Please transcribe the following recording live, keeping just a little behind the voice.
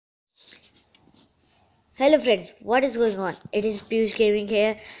Hello friends, what is going on? It is Piyush Gaming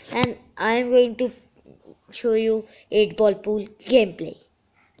here and I am going to show you 8 ball pool gameplay.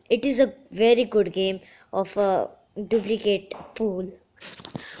 It is a very good game of a duplicate pool.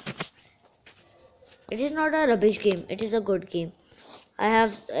 It is not a rubbish game, it is a good game. I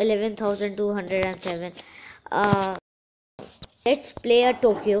have 11,207. Let's play a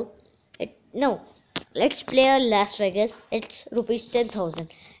Tokyo. No, let's play a Las Vegas. It's rupees 10,000.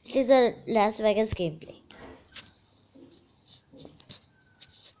 It is a Las Vegas gameplay.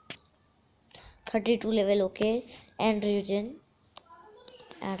 32 level, okay. And region.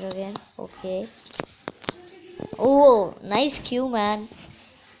 Add again, okay. Oh, nice Q, man.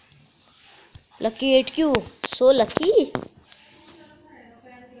 Lucky 8Q. So lucky.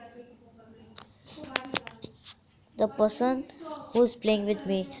 The person who's playing with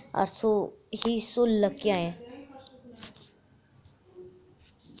me he's so lucky I am.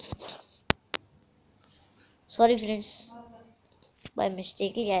 Sorry friends. By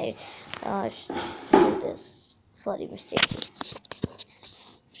mistakenly I do this. Sorry, mistakenly.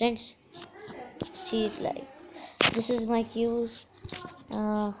 Friends, see it like this is my Qs.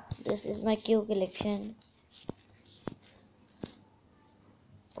 This is my Q collection.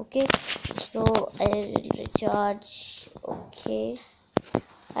 Okay, so I will recharge. Okay,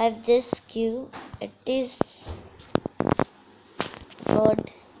 I have this Q. It is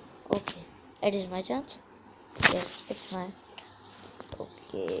good. Okay, it is my chance. Yes, it's mine.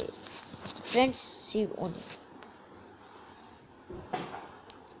 Okay, friends, see only.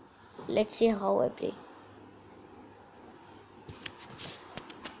 Let's see how I play.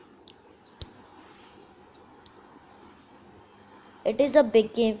 It is a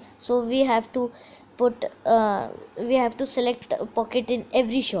big game, so we have to select a pocket in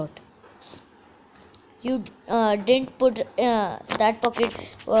every shot. You didn't put that pocket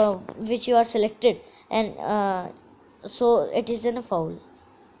which you are selected, and so it is in a foul.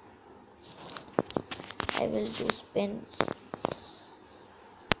 I will do spin.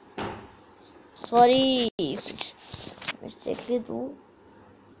 Sorry if it's mistakenly do.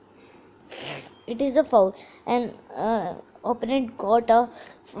 It is a foul, and opponent got a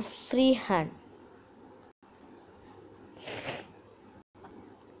free hand.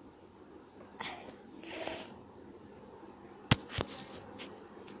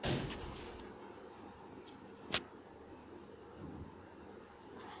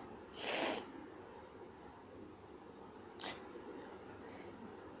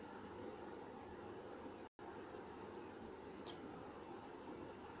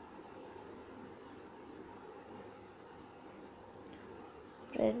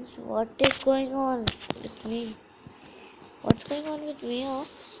 Friends, what is going on with me? What's going on with me? Huh?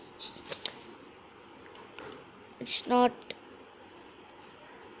 It's not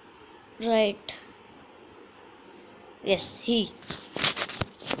right. Yes, you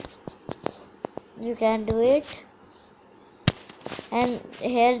can do it. And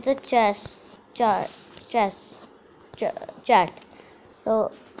here's the chat.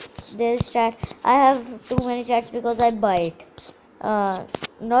 So there's chat. I have too many chats because I buy it.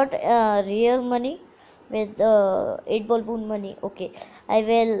 Not real money with 8 ball pool money. Okay, I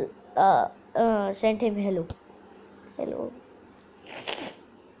will send him hello.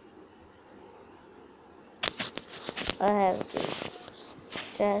 I have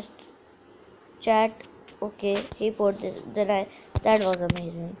this chat. Okay, he put this. That was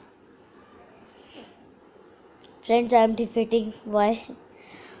amazing. Friends, I am defeating. Why?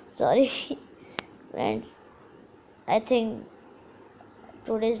 Sorry, friends. I think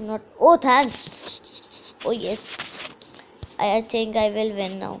today is not. Oh, thanks. Oh yes. I think I will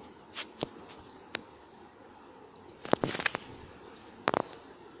win now.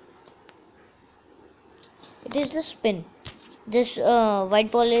 It is the spin. This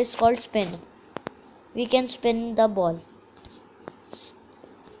white ball is called spin. We can spin the ball.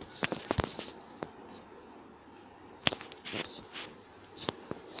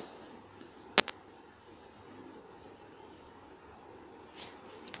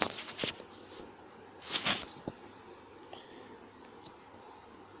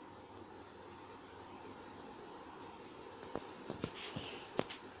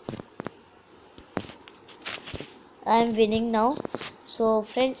 I am winning now. So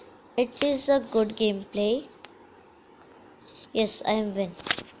friends, it is a good gameplay. Yes, I am win.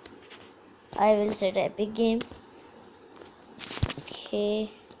 I will set epic game.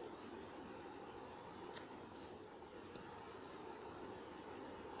 Okay.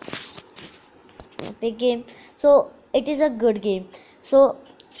 Epic game. So it is a good game. So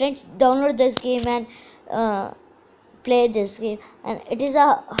friends, download this game and play this game. And it is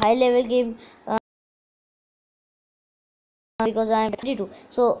a high level game. because I am 32.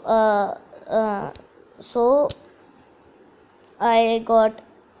 So I got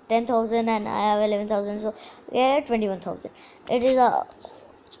 10,000 and I have 11,000, so yeah, 21,000. It is a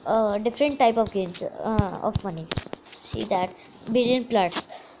different type of gains of money. See that billion plots,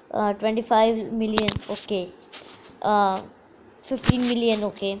 25 million, okay, uh, 15 million,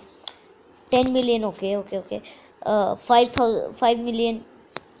 okay, 10 million, okay, 5 million,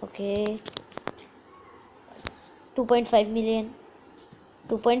 okay, 2.5 million,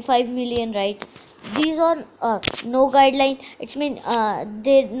 2.5 million, right? These are no guideline. It's mean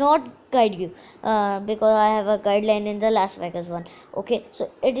they not guide you, because I have a guideline in the Las Vegas one. Okay, so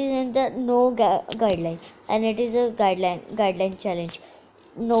it is in the no guideline, and it is a guideline challenge.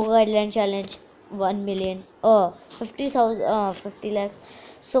 No guideline challenge, 1 million, 50,000, 50 lakhs.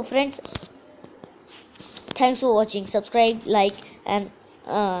 So friends, thanks for watching. Subscribe, like, and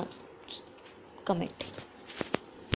comment.